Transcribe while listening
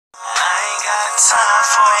time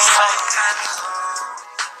for a fake nigga.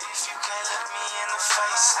 If you can't look me in the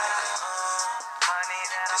face, nigga.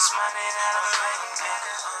 This money that I make,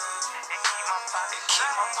 nigga. It keep my pocket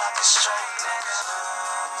straight, nigga.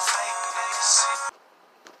 Fake niggas.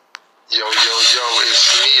 Yo, it's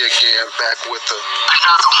me again, back with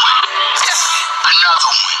another one. Another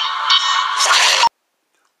one.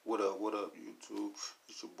 What up, YouTube?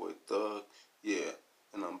 It's your boy Thug. Yeah,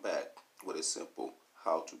 and I'm back with a simple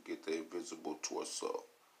how to get the invisible torso.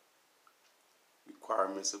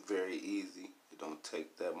 Requirements are very easy. It don't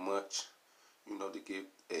take that much, to get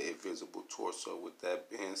an invisible torso. With that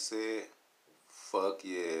being said, fuck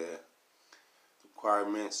yeah.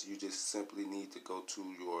 Requirements, you just simply need to go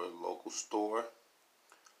to your local store,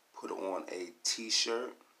 put on a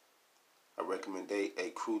t-shirt. I recommend a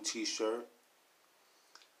crew t-shirt,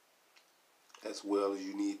 as well as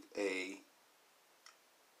you need a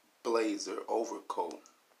blazer overcoat,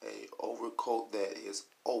 a overcoat that is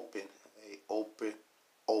open, a open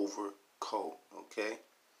overcoat, okay?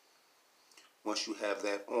 Once you have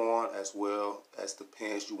that on, as well as the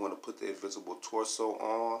pants you want to put the invisible torso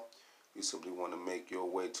on, you simply want to make your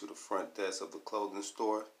way to the front desk of the clothing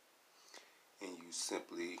store, and you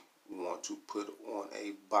simply want to put on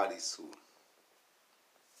a bodysuit.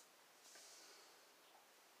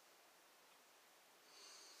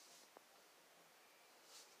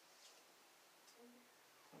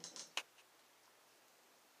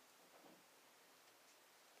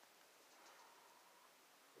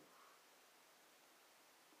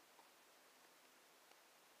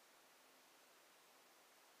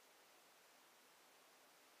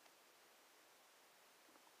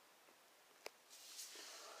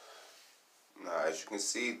 Now, as you can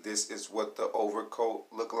see, this is what the overcoat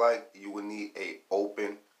look like. You will need a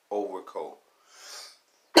open overcoat.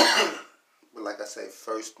 But like I say,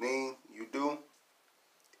 first thing you do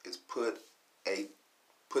is put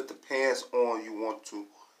the pants on you want to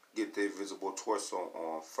get the invisible torso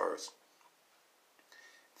on first.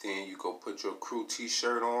 Then you go put your crew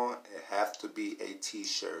t-shirt on. It has to be a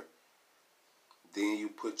t-shirt. Then you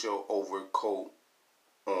put your overcoat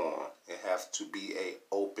on. It has to be a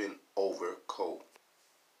open overcoat.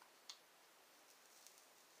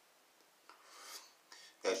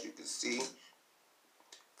 As you can see,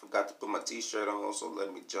 forgot to put my t-shirt on, so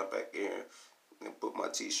let me jump back in and put my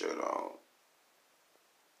t-shirt on.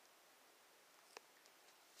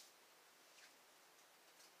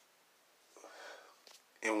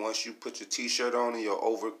 And once you put your t-shirt on and your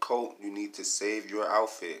overcoat, you need to save your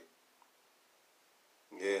outfit.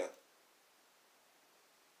 Yeah.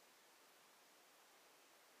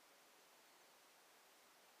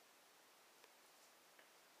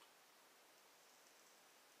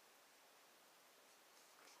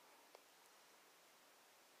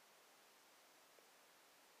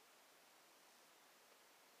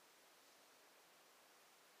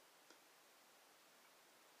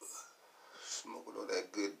 Smoking all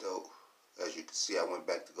that good dope. As you can see, I went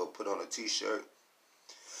back to go put on a t-shirt.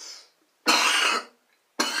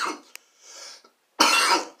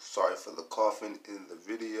 Sorry for the coughing in the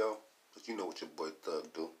video, but you know what your boy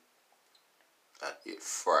Thug do. I get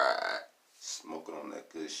fried. Smoking on that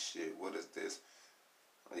good shit. What is this?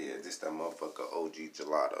 Oh yeah, this that motherfucker OG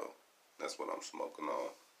gelato. That's what I'm smoking on.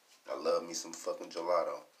 I love me some fucking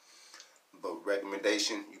gelato. But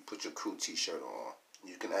recommendation, you put your crew t-shirt on.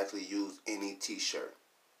 You can actually use any t-shirt.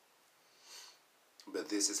 But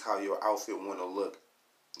this is how your outfit want to look.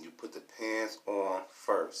 You put the pants on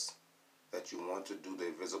first that you want to do the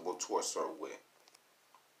invisible torso with.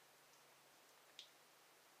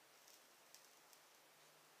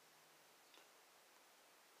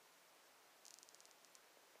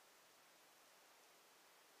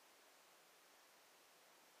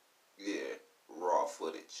 Yeah, raw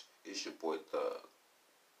footage. It's your boy Thug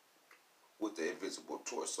with the invisible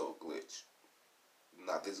torso glitch.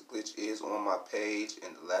 Now this glitch is on my page,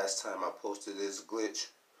 and the last time I posted this glitch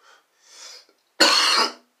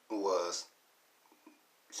was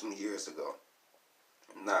some years ago.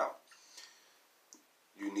 Now,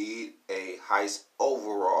 you need a heist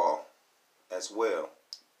overall as well.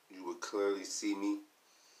 You will clearly see me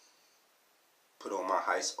put on my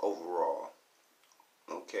heist overall.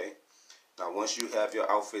 Okay. Now, once you have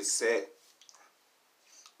your outfit set,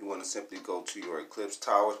 you want to simply go to your Eclipse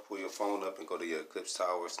Towers, pull your phone up and go to your Eclipse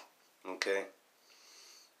Towers. Okay.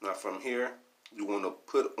 Now, from here, you want to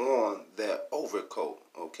put on that overcoat.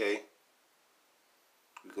 Okay.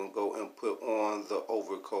 You can go and put on the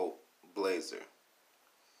overcoat blazer.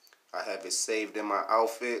 I have it saved in my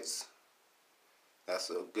outfits. That's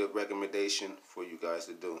a good recommendation for you guys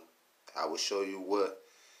to do. I will show you what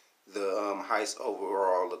the Heist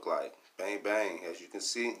overall look like. Bang, bang. As you can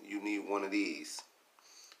see, you need one of these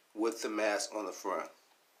with the mask on the front.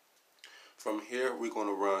 From here, we're going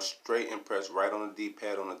to run straight and press right on the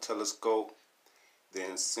D-pad on the telescope.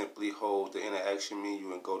 Then simply hold the interaction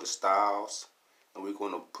menu and go to styles. And we're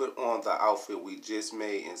going to put on the outfit we just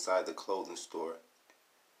made inside the clothing store.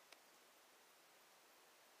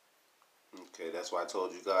 Okay, that's why I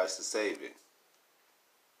told you guys to save it.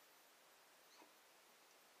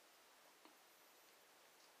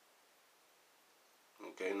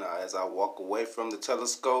 Okay, now as I walk away from the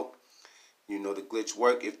telescope, you know the glitch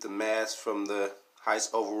work if the mask from the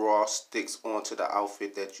Heist overall sticks onto the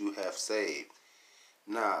outfit that you have saved.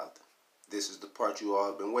 Now, this is the part you all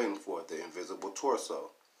have been waiting for, the invisible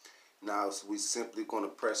torso. Now, so we simply going to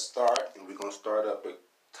press start, and we're going to start up a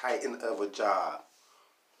Titan of a job.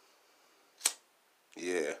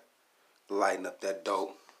 Yeah, lighting up that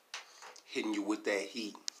dope, hitting you with that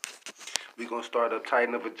heat. We're going to start up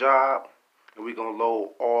Titan of a job, and we're going to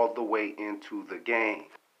load all the way into the game.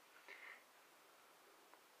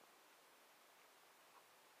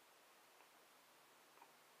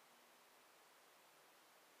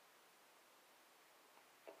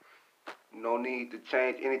 No need to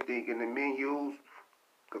change anything in the menus,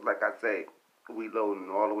 because like I say, we loading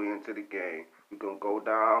all the way into the game. We're going to go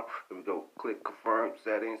down, and we're going to click confirm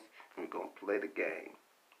settings, and we're going to play the game.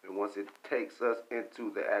 And once it takes us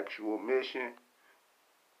into the actual mission,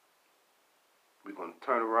 we're going to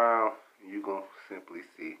turn around, and you're going to simply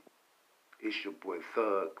see it's your boy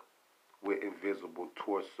Thug with invisible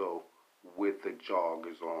torso with the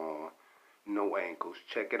joggers on, no ankles.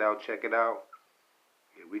 Check it out, check it out.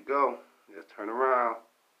 Here we go. Let's turn around.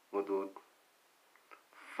 We'll do it.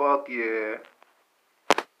 Fuck yeah.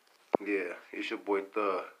 Yeah, it's your boy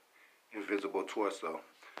Thug, invisible torso.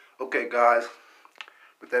 Okay, guys.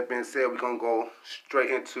 With that being said, we're going to go straight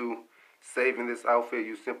into saving this outfit.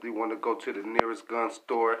 You simply want to go to the nearest gun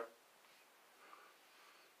store.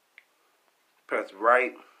 Press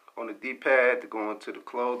right on the D-pad to go into the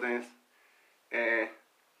clothing. And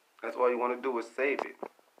that's all you want to do is save it.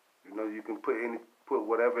 You know, you can put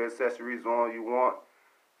whatever accessories on you want.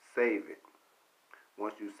 Save it.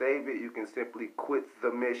 Once you save it, you can simply quit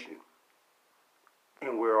the mission.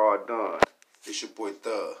 And we're all done. It's your boy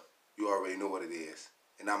Thug. You already know what it is.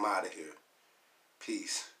 And I'm out of here.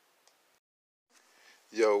 Peace.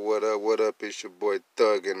 Yo, what up, what up? It's your boy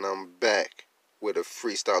Thug, and I'm back with a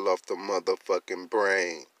freestyle off the motherfucking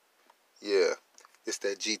brain. Yeah, it's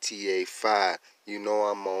that GTA 5. You know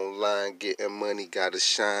I'm online, getting money, gotta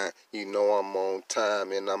shine. You know I'm on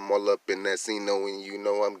time, and I'm all up in that scene, and you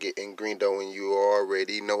know I'm getting green, though, and you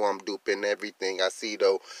already know I'm duping everything I see,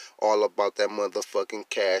 though. All about that motherfucking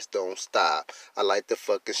cash, don't stop. I like to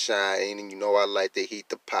fucking shine, and you know I like to heat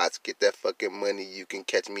the pots. Get that fucking money, you can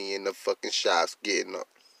catch me in the fucking shops, getting up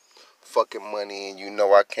fucking money, and you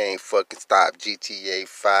know I can't fucking stop. GTA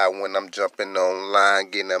 5 when I'm jumping online,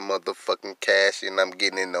 getting that motherfucking cash, and I'm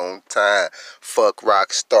getting it on time. Fuck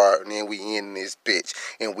Rockstar, and then we in this bitch,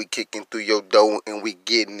 and we kicking through your door, and we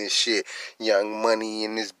getting this shit. Young Money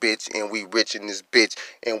in this bitch, and we rich in this bitch,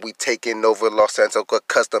 and we taking over Los Santos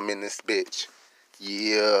Custom in this bitch.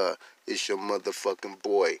 Yeah, it's your motherfucking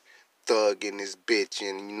boy Thug in this bitch,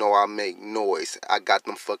 and you know I make noise. I got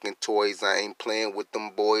them fucking toys. I ain't playing with them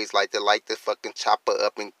boys like to fucking chopper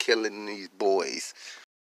up and killing these boys.